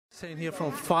Saying here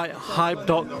from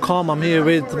FightHype.com. I'm here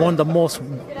with one of the most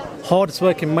hardest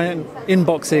working men in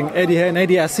boxing, Eddie Hearn.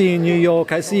 Eddie, I see you in New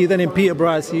York, I see you then in Peterborough,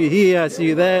 I see you here, I see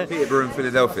you there. Peterborough and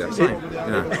Philadelphia,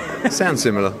 same. Sounds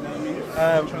similar.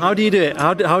 How do you do it?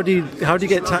 How do you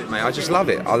get time? Mate, I just love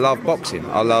it. I love boxing.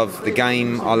 I love the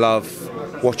game. I love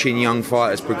watching young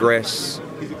fighters progress.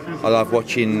 I love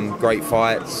watching great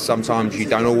fights. Sometimes you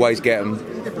don't always get them.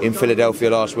 In Philadelphia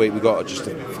last week, we got just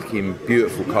a fucking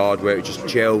beautiful card where it just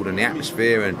gelled and the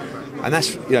atmosphere, and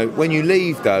that's, you know, when you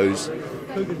leave those,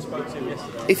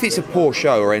 if it's a poor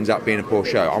show or ends up being a poor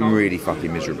show, I'm really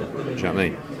fucking miserable. Do you know what I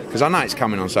mean? Because I know it's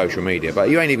coming on social media,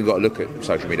 but you ain't even got to look at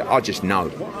social media. I just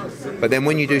know. But then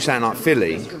when you do something like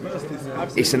Philly,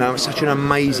 it's such an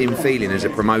amazing feeling as a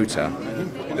promoter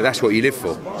that that's what you live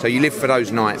for. So you live for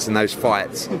those nights and those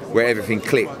fights where everything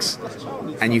clicks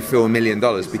and you feel $1 million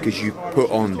because you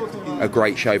put on a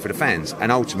great show for the fans.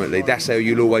 And ultimately, that's how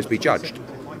you'll always be judged.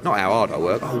 Not how hard I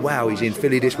work. Oh, wow, he's in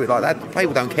Philly this week like that.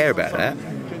 People don't care about that.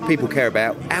 People care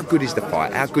about how good is the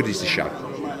fight, how good is the show.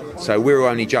 So we're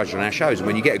only judged on our shows. And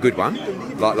when you get a good one,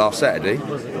 like last Saturday,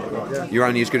 you're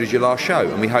only as good as your last show.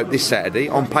 And we hope this Saturday,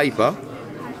 on paper,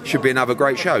 should be another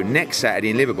great show. Next Saturday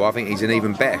in Liverpool, I think he's an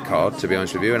even better card, to be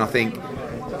honest with you. And I think,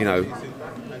 you know,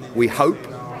 we hope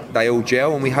they all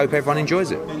gel and we hope everyone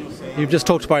enjoys it. You've just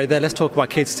talked about it there. Let's talk about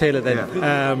Katie Taylor then.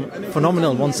 Yeah.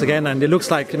 Phenomenal once again, and it looks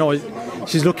like, you know,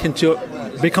 she's looking to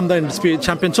become the undisputed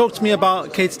champion. Talk to me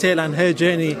about Katie Taylor and her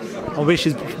journey and where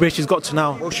she's got to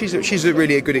now. Well, she's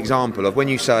really a good example of when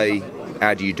you say,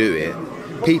 how do you do it?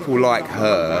 People like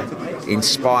her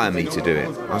inspire me to do it.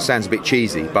 It sounds a bit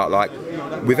cheesy, but like,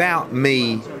 without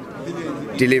me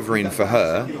delivering for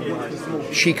her,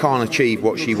 she can't achieve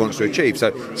what she wants to achieve.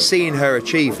 So seeing her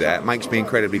achieve that makes me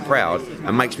incredibly proud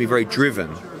and makes me very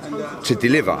driven to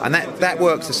deliver. And that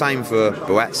works the same for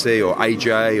Boatsi or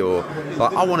AJ, or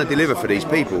like, I want to deliver for these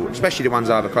people, especially the ones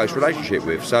I have a close relationship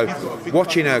with. So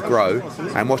watching her grow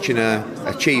and watching her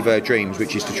achieve her dreams,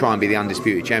 which is to try and be the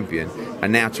undisputed champion,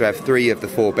 and now to have 3 of the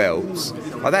 4 belts,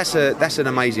 like, that's an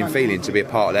amazing feeling to be a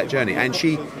part of that journey. And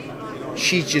she's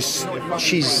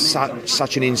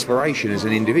such an inspiration as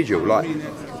an individual. Like,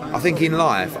 I think in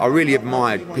life I really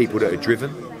admired people that are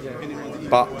driven,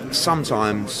 but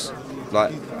sometimes,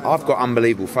 like, I've got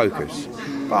unbelievable focus,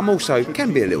 but I'm also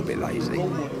can be a little bit lazy,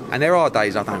 and there are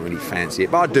days I don't really fancy it,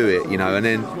 but I do it, you know. And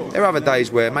then there are other days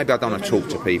where maybe I don't want to talk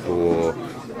to people,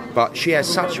 but she has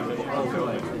such a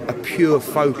pure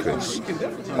focus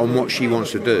on what she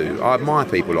wants to do. I admire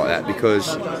people like that,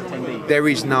 because there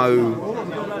is no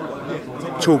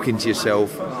talking to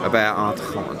yourself about,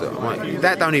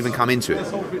 that don't even come into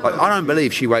it. Like, I don't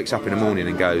believe she wakes up in the morning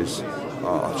and goes,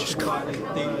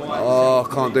 I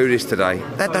can't do this today.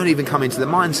 That don't even come into the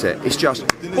mindset. It's just,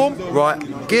 boom, right,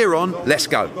 gear on, let's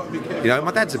go. You know, my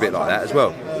dad's a bit like that as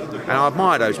well. And I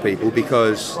admire those people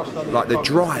because, like, the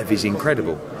drive is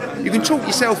incredible. You can talk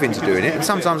yourself into doing it, and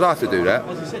sometimes I have to do that.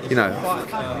 You know,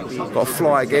 I've got to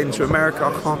fly again to America,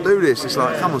 I can't do this. It's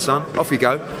like, come on, son, off you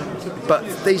go. But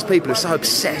these people are so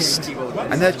obsessed,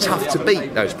 and they're tough to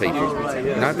beat, those people.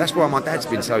 You know, that's why my dad's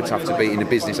been so tough to beat in the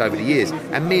business over the years,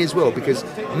 and me as well, because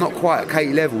I'm not quite at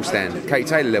Katie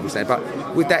Taylor level stand, but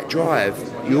with that drive,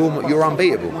 you're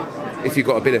unbeatable if you've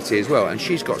got ability as well, and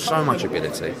she's got so much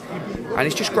ability. And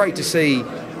it's just great to see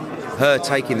her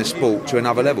taking the sport to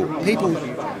another level. People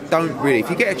don't really, if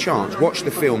you get a chance, watch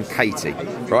the film Katie,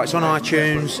 right? It's on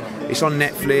iTunes, it's on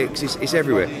Netflix, it's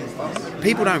everywhere.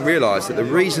 People don't realise that the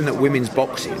reason that women's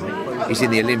boxing is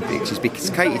in the Olympics is because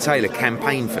Katie Taylor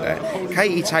campaigned for that.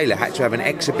 Katie Taylor had to have an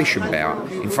exhibition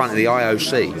bout in front of the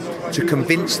IOC to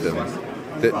convince them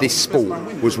that this sport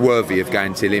was worthy of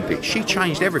going to the Olympics. She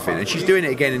changed everything, and she's doing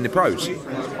it again in the pros.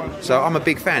 So I'm a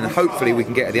big fan. Hopefully we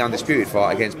can get the undisputed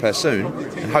fight against her soon,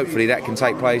 and hopefully that can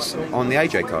take place on the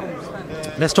AJ card.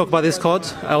 Let's talk about this card.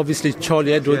 Obviously,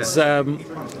 Charlie Edwards,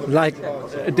 like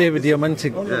David Diamante,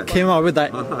 came out with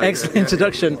that excellent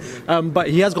introduction. But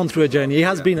he has gone through a journey.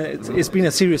 It's been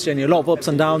a serious journey, a lot of ups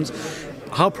and downs.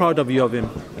 How proud are you of him?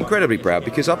 Incredibly proud,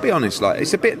 because I'll be honest, like,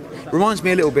 reminds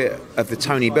me a little bit of the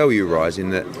Tony Bellew rise, in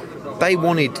that they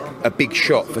wanted a big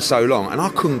shot for so long, and I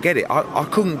couldn't get it. I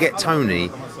couldn't get Tony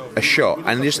a shot,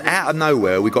 and just out of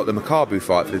nowhere we got the Makabu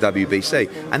fight for the WBC,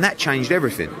 and that changed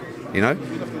everything, you know.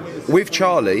 With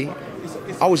Charlie,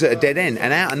 I was at a dead end,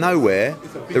 and out of nowhere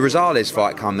the Rosales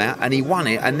fight come out and he won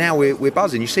it, and now we're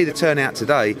buzzing. You see the turnout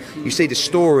today, you see the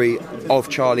story of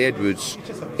Charlie Edwards.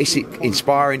 It's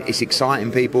inspiring, it's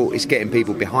exciting people, it's getting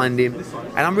people behind him,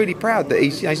 and I'm really proud that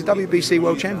he's a WBC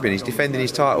world champion. He's defending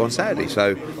his title on Saturday,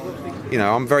 so, you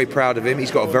know, I'm very proud of him.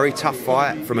 He's got a very tough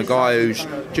fight from a guy who's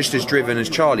just as driven as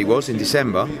Charlie was in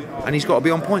December, and he's got to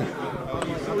be on point.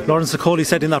 Lawrence Okoli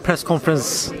said in that press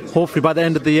conference, hopefully by the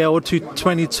end of the year or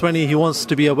 2020, he wants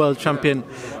to be a world champion.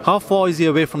 How far is he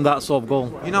away from that sort of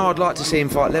goal? You know, I'd like to see him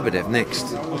fight Lebedev next,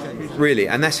 really,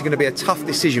 and that's going to be a tough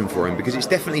decision for him because it's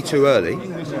definitely too early,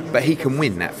 but he can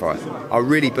win that fight. I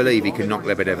really believe he can knock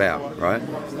Lebedev out, right?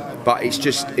 But it's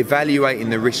just evaluating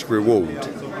the risk-reward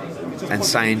and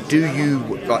saying, do you,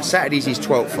 like Saturday's his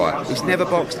 12th fight, he's never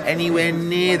boxed anywhere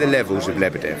near the levels of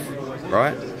Lebedev,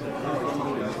 right?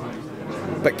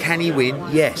 But can he win?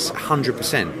 Yes,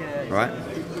 100%, right?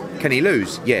 Can he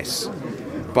lose? Yes.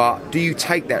 But do you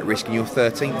take that risk in your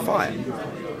 13th fight?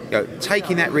 You know,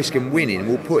 taking that risk and winning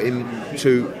will put him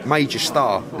to major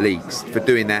star leagues for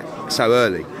doing that so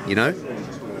early, you know?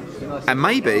 And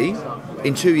maybe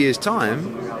in 2 years'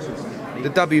 time, the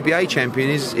WBA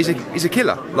champion is a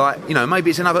killer. Like, you know,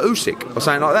 maybe it's another Usyk or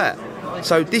something like that.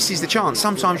 So this is the chance.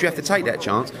 Sometimes you have to take that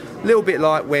chance. A little bit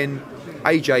like when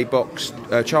AJ boxed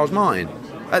Charles Martin.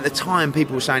 At the time,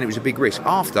 people were saying it was a big risk.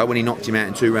 After, when he knocked him out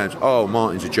in 2 rounds, oh,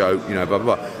 Martin's a joke, you know, blah,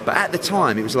 blah, blah. But at the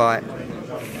time, it was like,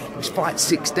 it's fight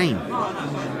 16.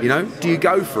 You know, do you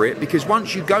go for it? Because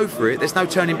once you go for it, there's no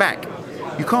turning back.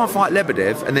 You can't fight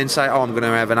Lebedev and then say, oh, I'm going to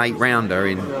have an 8-rounder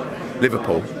in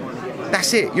Liverpool.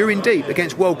 That's it. You're in deep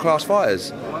against world-class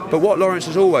fighters. But what Lawrence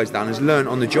has always done is learn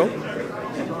on the job.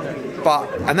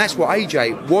 And that's what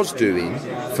AJ was doing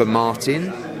for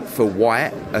Martin, for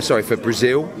White, for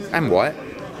Brazil and White.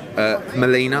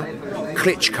 Molina,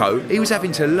 Klitschko, he was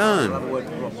having to learn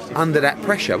under that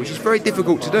pressure, which is very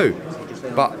difficult to do.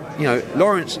 But, you know,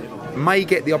 Lawrence may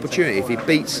get the opportunity, if he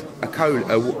beats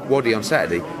a Wadi on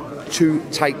Saturday, to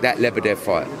take that Lebedev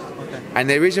fight. And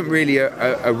there isn't really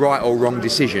a right or wrong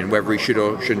decision whether he should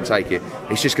or shouldn't take it.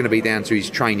 It's just going to be down to his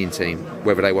training team,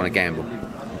 whether they want to gamble.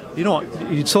 You know what,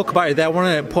 you talk about it there, I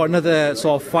want to put another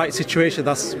sort of fight situation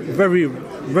that's very,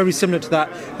 very similar to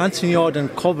that. Anthony Yarde and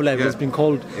Kovalev has been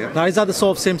called. Now, is that the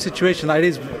sort of same situation? Like,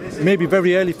 it is maybe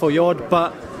very early for Yarde,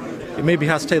 but it maybe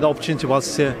has to take the opportunity whilst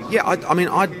it's here. Yeah, I mean,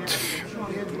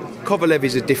 Kovalev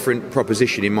is a different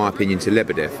proposition, in my opinion, to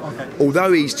Lebedev. Okay.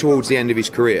 Although he's towards the end of his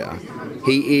career,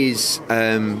 he is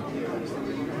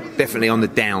definitely on the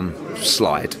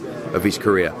downslide of his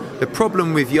career. The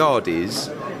problem with Yarde is,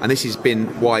 and this has been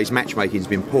why his matchmaking's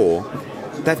been poor,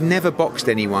 they've never boxed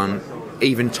anyone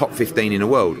even top 15 in the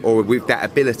world or with that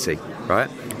ability, right?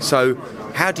 So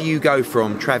how do you go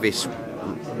from Travis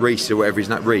Reese or whatever his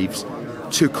name, Reeves,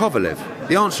 to Kovalev?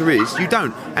 The answer is you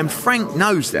don't. And Frank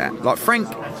knows that. Like, Frank,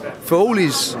 for all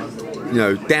his, you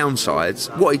know, downsides,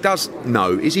 what he does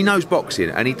know is he knows boxing,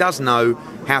 and he does know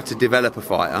how to develop a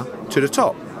fighter to the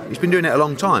top. He's been doing it a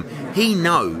long time. He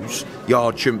knows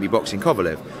Yarde shouldn't be boxing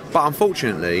Kovalev. But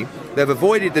unfortunately, they've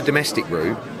avoided the domestic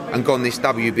route and gone this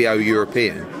WBO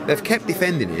European. They've kept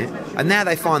defending it, and now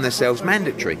they find themselves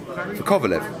mandatory for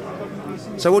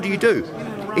Kovalev. So what do you do?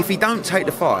 If he don't take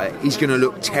the fight, he's going to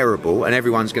look terrible, and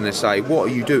everyone's going to say, what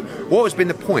are you doing? What has been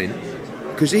the point?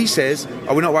 Because he says,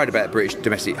 oh, we're not worried about the British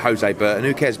domestic, Jose Burton,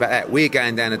 who cares about that? We're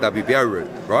going down the WBO route,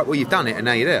 right? Well, you've done it, and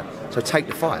now you're there. So take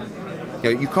the fight.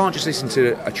 You know, you can't just listen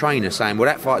to a trainer saying, well,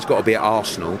 that fight's got to be at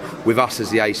Arsenal with us as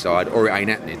the A side, or it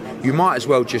ain't happening. You might as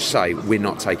well just say, we're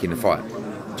not taking the fight.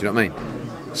 Do you know what I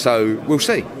mean? So we'll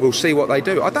see. We'll see what they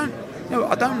do. I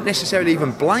don't necessarily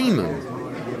even blame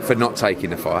them for not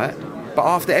taking the fight, but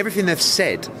after everything they've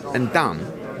said and done,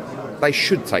 they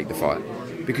should take the fight.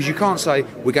 Because you can't say,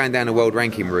 we're going down the world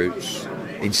ranking routes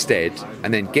instead,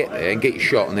 and then get there and get your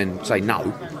shot and then say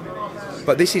no.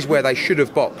 But this is where they should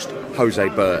have boxed Jose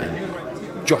Burton,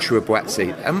 Joshua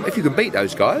Buatsi, and if you can beat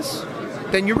those guys,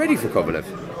 then you're ready for Kovalev.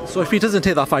 So if he doesn't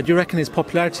take that fight, do you reckon his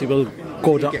popularity will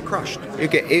go down? He'll get crushed.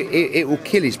 It will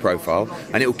kill his profile,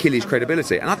 and it will kill his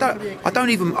credibility. And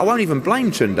I won't even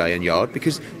blame Tunde and Yarde,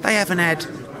 because they haven't had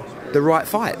the right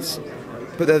fights,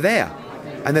 but they're there,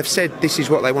 and they've said this is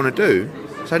what they want to do.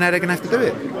 So now they're going to have to do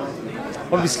it.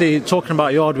 Obviously, talking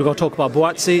about Yarde, we've got to talk about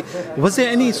Buatsi. Was there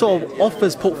any sort of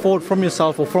offers put forward from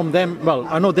yourself or from them? Well,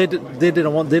 I know they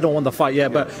don't want the fight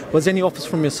yet, but was there any offers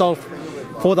from yourself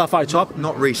for that fight?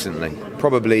 Not recently.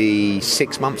 Probably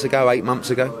 6 months ago, 8 months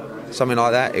ago, something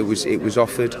like that. It was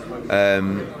offered.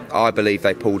 I believe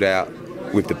they pulled out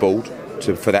with the board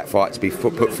for that fight to be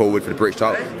put forward for the British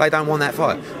title. They don't want that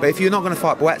fight. But if you're not going to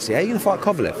fight Buatsi, how are you going to fight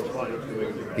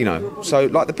Kovalev? You know, so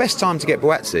like the best time to get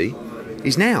Buatsi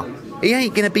is now. He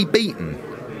ain't going to be beaten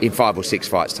in 5 or 6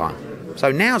 fights' time.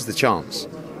 So now's the chance.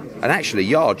 And actually,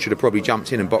 Yarde should have probably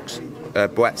jumped in and boxed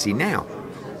Buatsi now.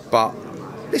 But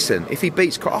listen, if he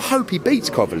beats, I hope he beats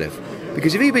Kovalev.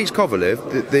 Because if he beats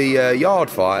Kovalev, the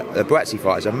Yarde fight, the Buatsi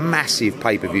fight, is a massive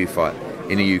pay-per-view fight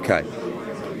in the UK.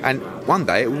 And one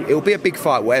day it'll be a big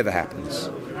fight, whatever happens.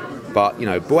 But you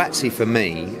know, Buatsi for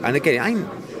me, and again, it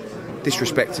ain't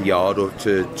disrespect to Yarde or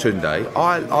to Tunde.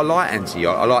 I like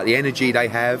anti-Yarde. I like the energy they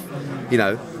have. You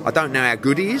know, I don't know how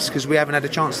good he is because we haven't had a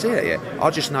chance to see it yet. I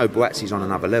just know Buatsi's on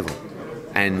another level,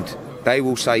 and they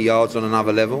will say Yarde's on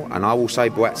another level, and I will say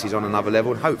Buatsi's on another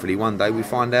level, and hopefully one day we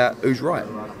find out who's right.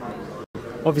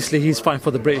 Obviously, he's fighting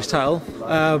for the British title.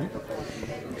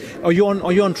 Are you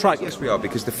on track? Yes, we are,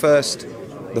 because the first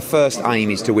aim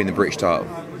is to win the British title,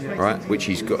 right? Which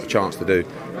he's got a chance to do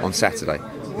on Saturday.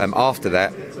 After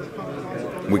that,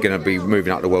 we're going to be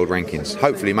moving up the world rankings.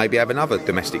 Hopefully, maybe have another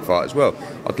domestic fight as well.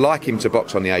 I'd like him to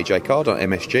box on the AJ card on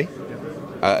MSG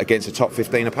against a top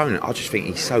 15 opponent. I just think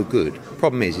he's so good.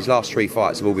 Problem is, his last 3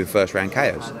 fights have all been first round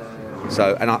KOs.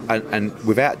 So, and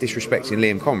without disrespecting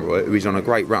Liam Conroy, who is on a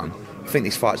great run, I think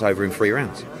this fight's over in 3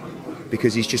 rounds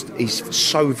because he's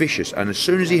so vicious, and as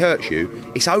soon as he hurts you,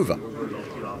 it's over.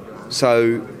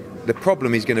 So the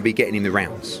problem is going to be getting in the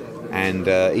rounds, and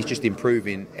he's just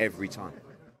improving every time.